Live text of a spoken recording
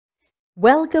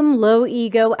Welcome, low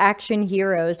ego action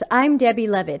heroes. I'm Debbie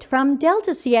Levitt from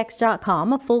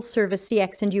deltacx.com, a full service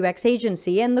CX and UX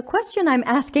agency. And the question I'm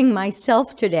asking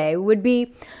myself today would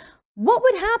be, what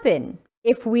would happen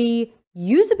if we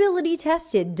usability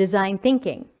tested design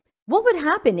thinking? What would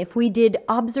happen if we did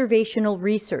observational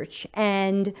research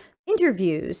and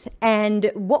interviews?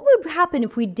 And what would happen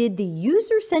if we did the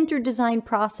user-centered design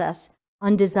process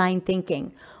on design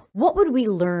thinking? What would we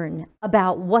learn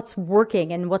about what's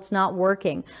working and what's not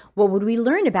working? What would we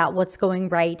learn about what's going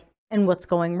right and what's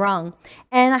going wrong?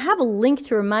 And I have a link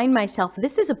to remind myself.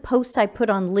 This is a post I put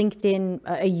on LinkedIn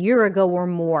a year ago or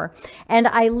more. And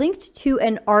I linked to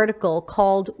an article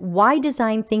called Why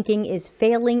Design Thinking is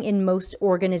Failing in Most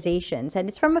Organizations. And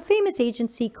it's from a famous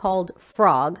agency called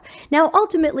Frog. Now,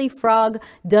 ultimately, Frog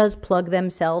does plug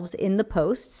themselves in the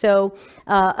post. So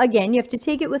again, you have to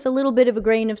take it with a little bit of a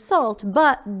grain of salt,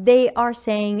 but they are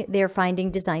saying they're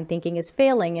finding design thinking is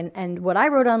failing. And what I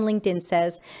wrote on LinkedIn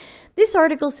says, this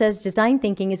article says design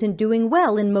thinking isn't doing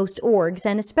well in most orgs,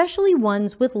 and especially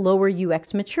ones with lower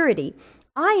UX maturity.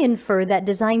 I infer that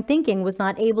design thinking was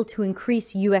not able to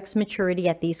increase UX maturity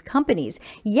at these companies,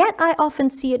 yet I often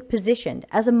see it positioned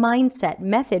as a mindset,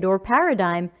 method, or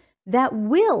paradigm that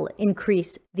will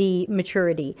increase the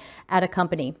maturity at a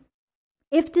company.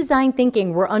 If design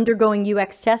thinking were undergoing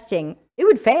UX testing, it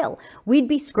would fail. We'd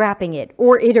be scrapping it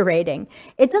or iterating.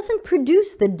 It doesn't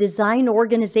produce the design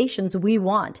organizations we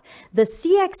want, the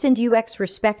CX and UX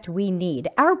respect we need,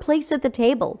 our place at the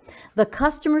table, the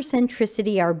customer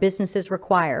centricity our businesses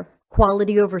require,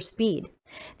 quality over speed.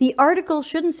 The article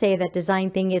shouldn't say that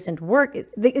design thinking isn't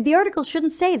the article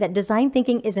shouldn't say that design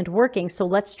thinking isn't working, so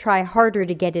let's try harder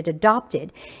to get it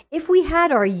adopted. If we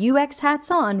had our UX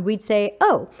hats on, we'd say,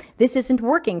 oh, this isn't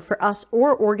working for us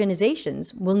or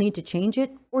organizations. We'll need to change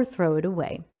it or throw it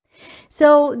away.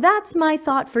 So that's my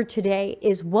thought for today,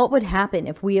 is what would happen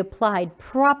if we applied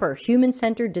proper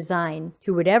human-centered design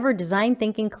to whatever design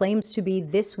thinking claims to be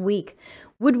this week?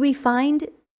 Would we find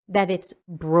that it's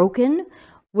broken?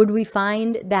 Would we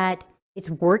find that it's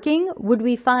working? Would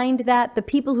we find that the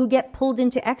people who get pulled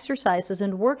into exercises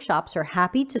and workshops are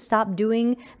happy to stop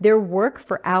doing their work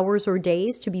for hours or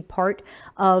days to be part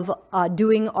of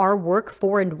doing our work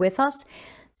for and with us?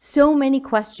 So many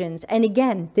questions. And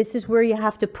again, this is where you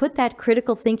have to put that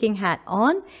critical thinking hat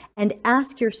on and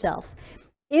ask yourself,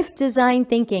 if design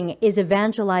thinking is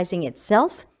evangelizing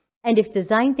itself, and if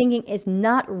design thinking is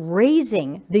not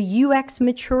raising the UX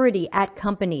maturity at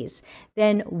companies,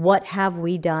 then what have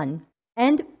we done?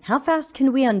 And how fast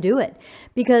can we undo it?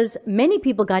 Because many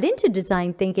people got into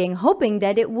design thinking hoping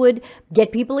that it would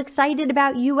get people excited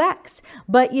about UX.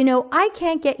 But, you know, I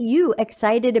can't get you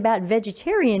excited about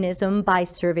vegetarianism by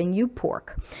serving you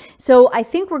pork. So I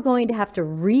think we're going to have to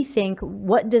rethink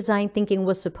what design thinking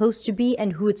was supposed to be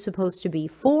and who it's supposed to be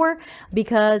for,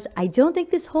 because I don't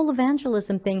think this whole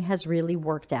evangelism thing has really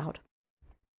worked out.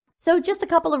 So just a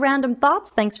couple of random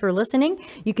thoughts. Thanks for listening.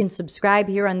 You can subscribe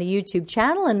here on the YouTube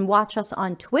channel and watch us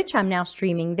on Twitch. I'm now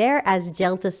streaming there as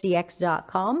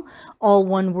deltacx.com, all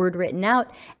one word written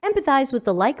out. Empathize with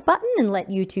the like button and let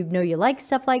YouTube know you like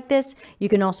stuff like this. You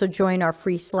can also join our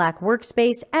free Slack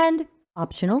workspace and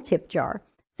optional tip jar.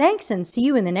 Thanks, and see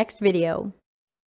you in the next video.